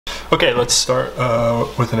Okay, let's start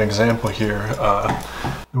with an example here.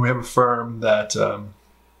 We have a firm that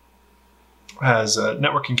has a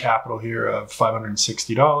net working capital here of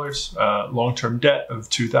 $560, long-term debt of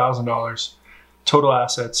 $2,000, total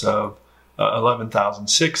assets of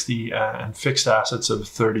 $11,060, and fixed assets of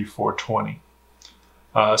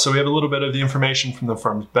 $3,420. So we have a little bit of the information from the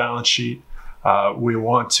firm's balance sheet. We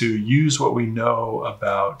want to use what we know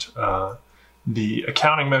about the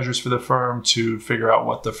accounting measures for the firm to figure out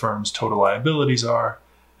what the firm's total liabilities are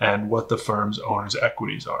and what the firm's owner's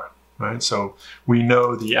equities are, right? So we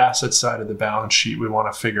know the asset side of the balance sheet. We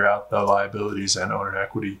want to figure out the liabilities and owner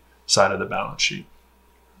equity side of the balance sheet.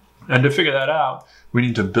 And to figure that out, we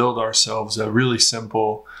need to build ourselves a really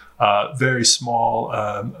simple, very small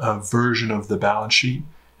version of the balance sheet,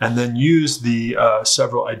 and then use the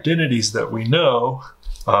several identities that we know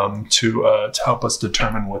to help us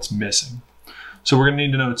determine what's missing. So we're going to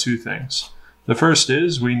need to know two things. The first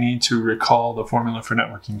is we need to recall the formula for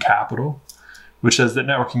net working capital, which says that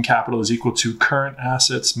net working capital is equal to current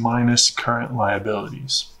assets minus current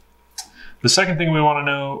liabilities. The second thing we want to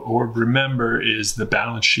know or remember is the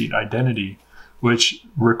balance sheet identity, which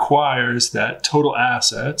requires that total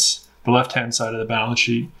assets, the left-hand side of the balance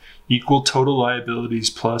sheet, equal total liabilities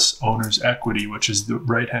plus owner's equity, which is the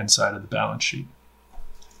right-hand side of the balance sheet.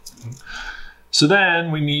 So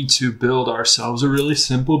then we need to build ourselves a really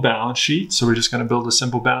simple balance sheet. So we're just going to build a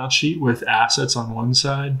simple balance sheet with assets on one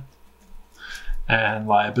side and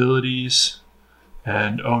liabilities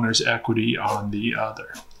and owner's equity on the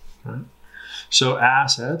other. Right? So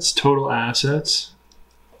assets, total assets,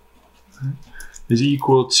 right, is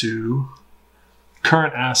equal to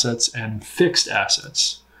current assets and fixed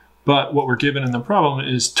assets. But what we're given in the problem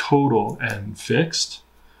is total and fixed.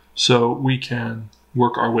 So we can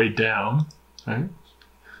work our way down. Right?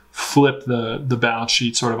 Flip the balance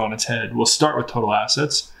sheet sort of on its head. We'll start with total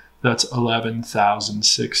assets. That's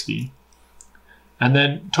 $11,060. And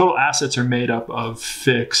then total assets are made up of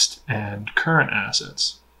fixed and current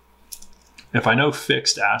assets. If I know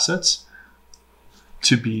fixed assets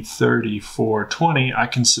to be $3,420, I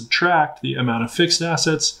can subtract the amount of fixed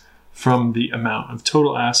assets from the amount of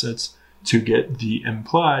total assets to get the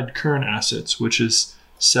implied current assets, which is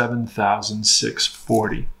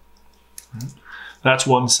 $7,640. That's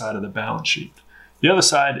one side of the balance sheet. The other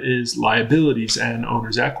side is liabilities and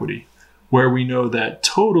owner's equity, where we know that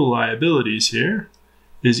total liabilities here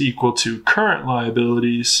is equal to current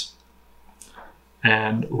liabilities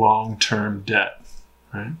and long-term debt,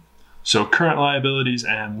 right? So current liabilities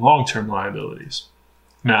and long-term liabilities.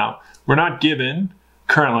 Now, we're not given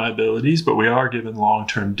current liabilities, but we are given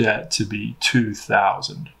long-term debt to be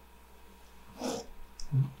 $2,000.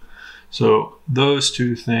 So those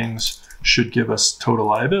two things should give us total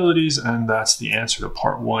liabilities, and that's the answer to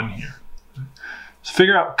part one here. To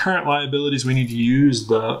figure out current liabilities, we need to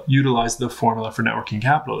utilize the formula for net working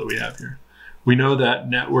capital that we have here. We know that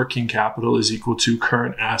net working capital is equal to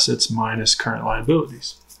current assets minus current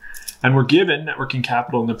liabilities. And we're given net working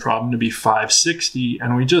capital in the problem to be $560,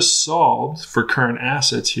 and we just solved for current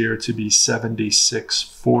assets here to be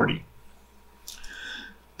 $7640.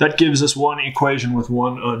 That gives us one equation with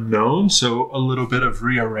one unknown, so a little bit of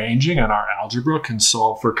rearranging and our algebra can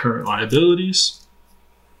solve for current liabilities.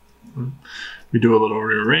 We do a little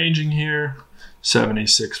rearranging here.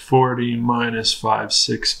 7640 minus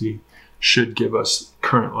 560 should give us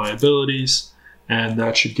current liabilities, and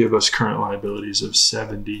that should give us current liabilities of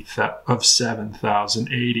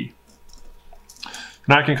 7,080.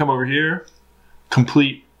 Now I can come over here,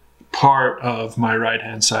 complete part of my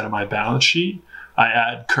right-hand side of my balance sheet. I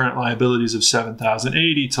add current liabilities of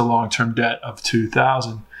 7,080 to long-term debt of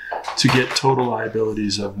 2,000 to get total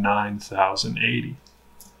liabilities of 9,080.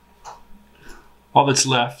 All that's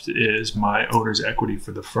left is my owner's equity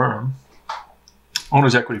for the firm.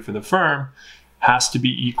 Owner's equity for the firm has to be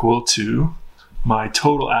equal to my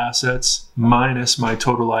total assets minus my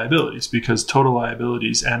total liabilities, because total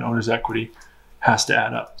liabilities and owner's equity has to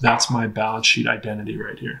add up. That's my balance sheet identity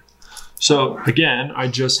right here. So again, I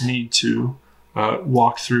just need to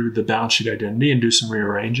walk through the balance sheet identity and do some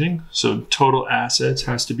rearranging. So total assets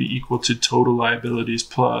has to be equal to total liabilities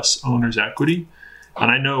plus owner's equity. And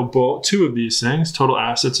I know both two of these things. Total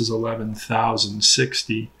assets is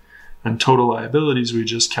 $11,060, and total liabilities we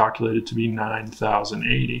just calculated to be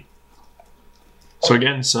 $9,080. So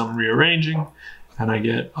again, some rearranging, and I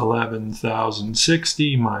get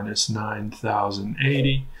 $11,060 minus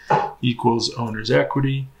 $9,080 equals owner's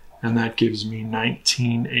equity, and that gives me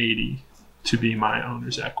 $1,980 to be my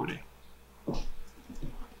owner's equity.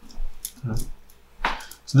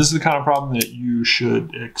 So this is the kind of problem that you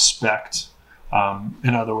should expect.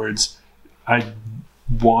 In other words, I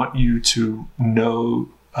want you to know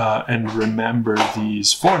and remember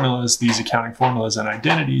these formulas, these accounting formulas and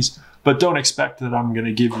identities, but don't expect that I'm going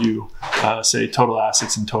to give you, say, total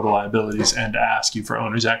assets and total liabilities and ask you for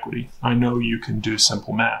owner's equity. I know you can do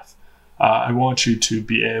simple math. I want you to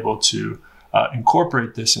be able to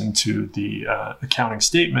incorporate this into the accounting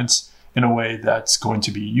statements in a way that's going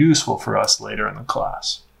to be useful for us later in the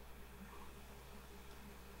class.